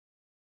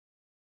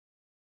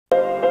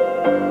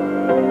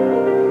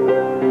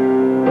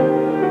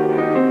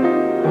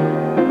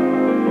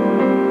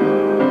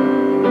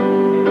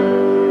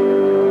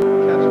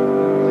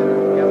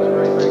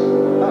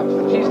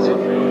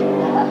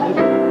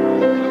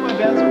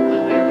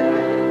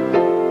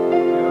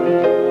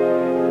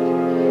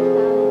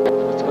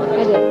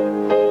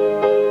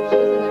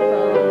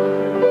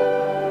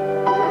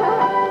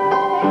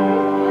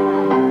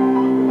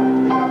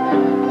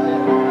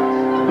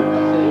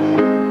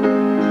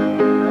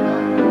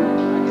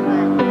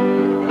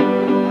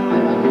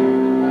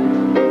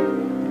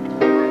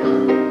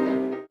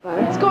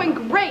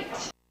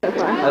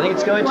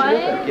It's going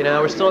terrific. You know,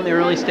 we're still in the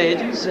early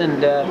stages, and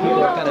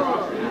people are kind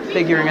of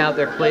figuring out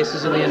their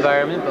places in the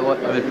environment, but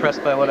I'm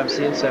impressed by what I've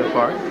seen so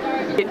far.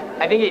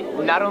 I think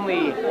it not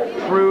only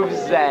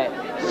proves that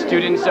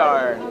students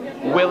are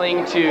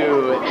willing to,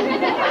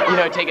 you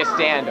know, take a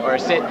stand or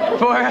sit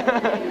for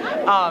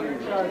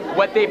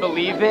what they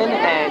believe in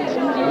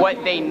and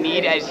what they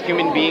need as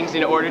human beings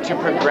in order to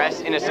progress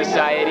in a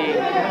society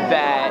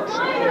that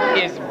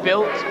is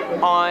built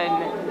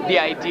on the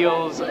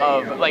ideals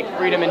of like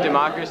freedom and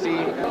democracy.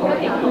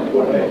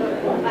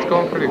 It's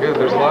going pretty good.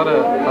 There's a lot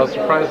of, I was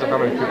surprised at how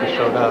many people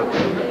showed up. I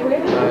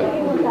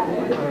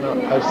don't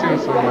know, I've seen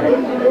some like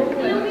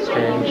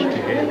strange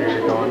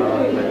behavior going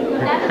on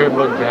that could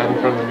look bad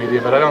in front of the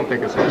media, but I don't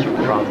think it's much of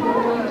a problem.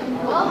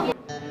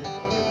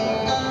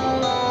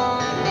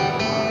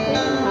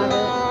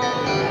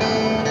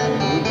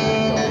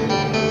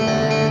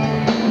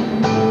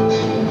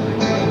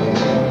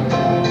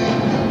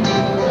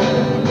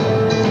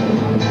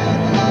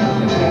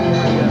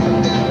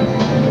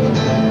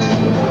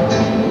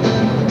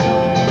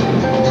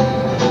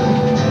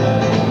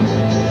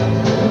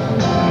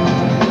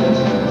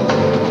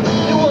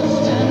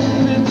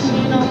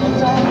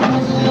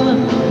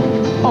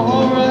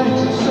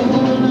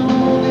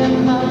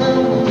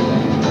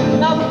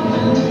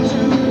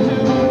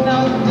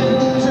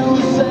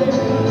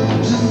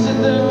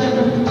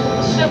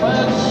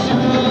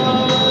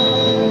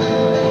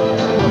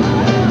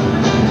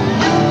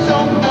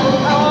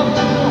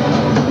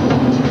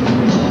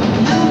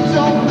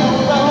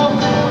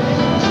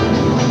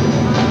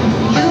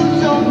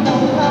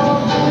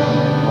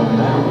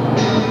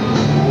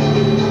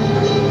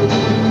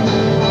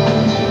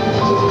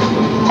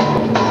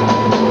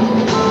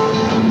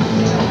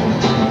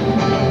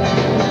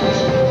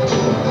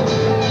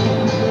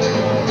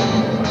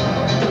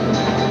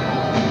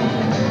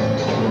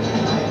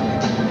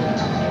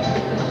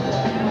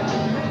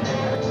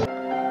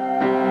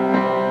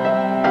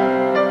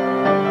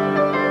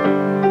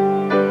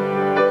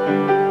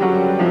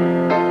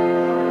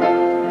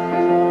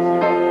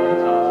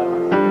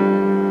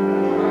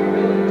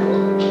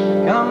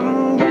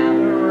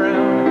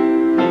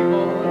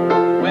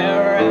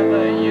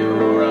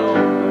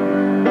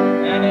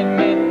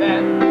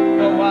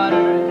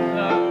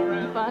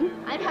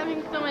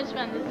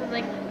 This is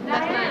like the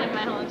best night of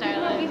my whole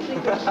entire life.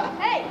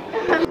 Hey!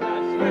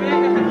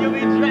 You'll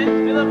be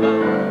drenched to the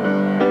bone.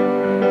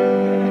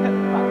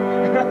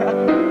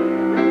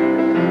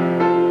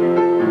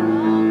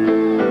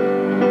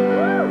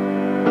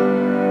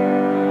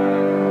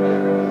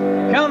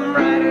 Come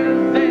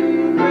writers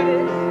and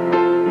critics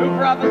who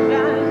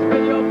prophesize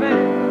with your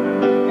pen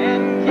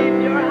and keep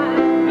your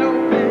eyes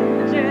open,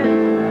 the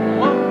chance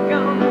won't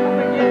come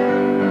again.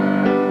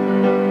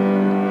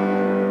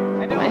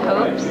 My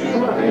hopes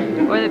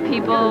were that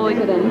people would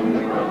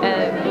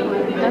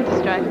not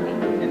distract me.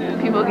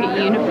 People get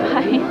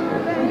unified.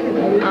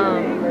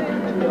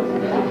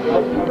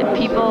 If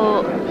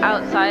people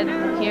outside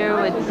here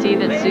would see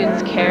that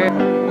students care.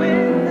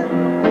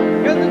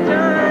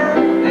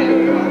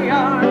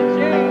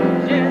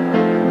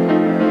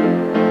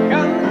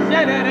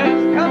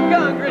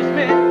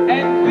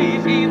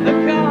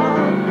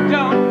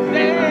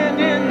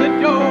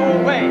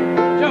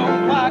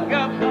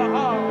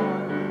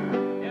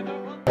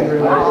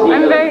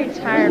 I'm very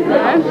tired,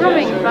 but I'm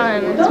having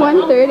fun. It's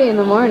 1:30 in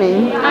the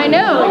morning. I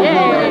know,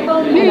 yay!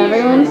 And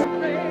everyone's...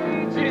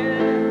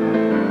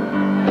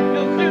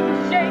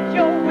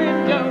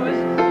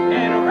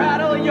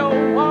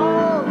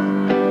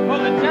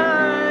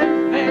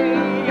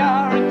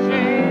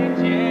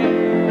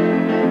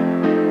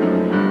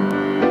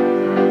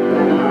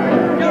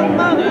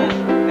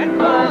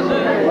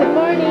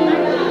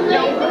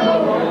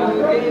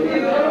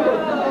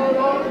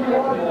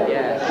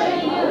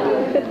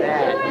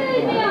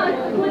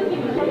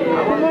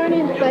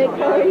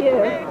 How are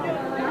you?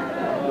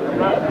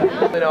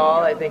 In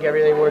all, I think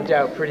everything worked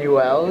out pretty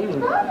well.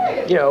 And,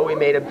 you know, we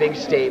made a big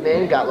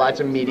statement, got lots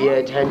of media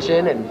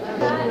attention, and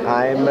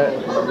I'm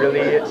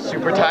really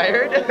super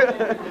tired.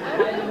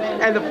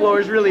 And the floor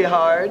is really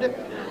hard.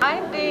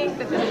 I think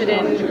that the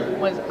sit-in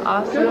was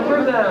awesome. Good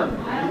for them.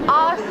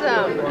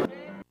 Awesome.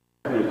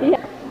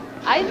 Yeah.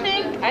 I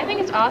think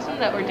it's awesome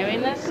that we're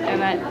doing this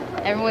and that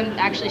everyone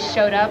actually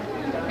showed up,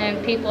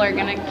 and people are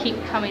gonna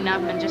keep coming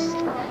up and just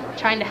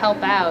trying to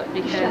help out,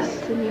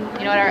 because you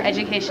know what, our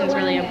education is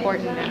really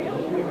important now.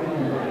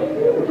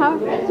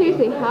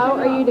 Seriously, how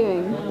are you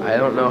doing? I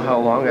don't know how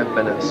long I've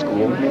been at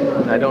school.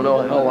 I don't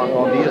know how long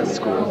I'll be at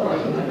school.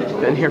 I've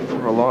been here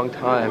for a long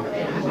time.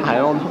 I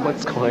don't know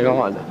what's going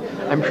on.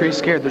 I'm pretty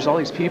scared. There's all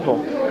these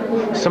people.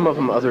 Some of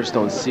them others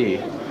don't see.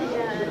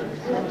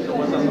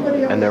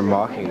 And they're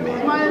mocking me.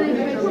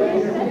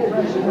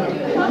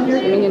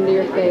 Screaming into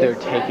your face. They're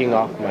taking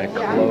off my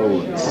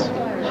clothes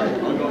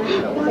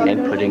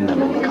and putting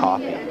them in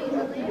coffee.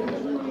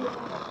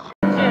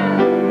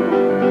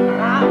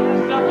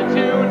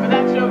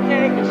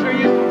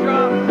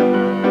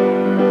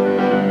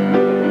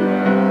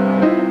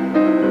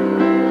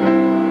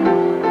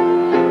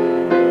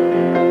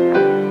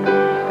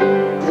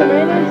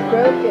 Serena's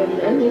broken.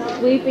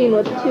 sweeping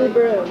with 2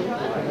 brooms.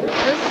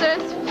 This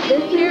is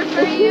This here is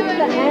for you.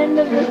 the end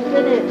of the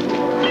sentence.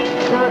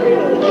 Not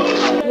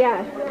really.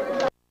 Yeah.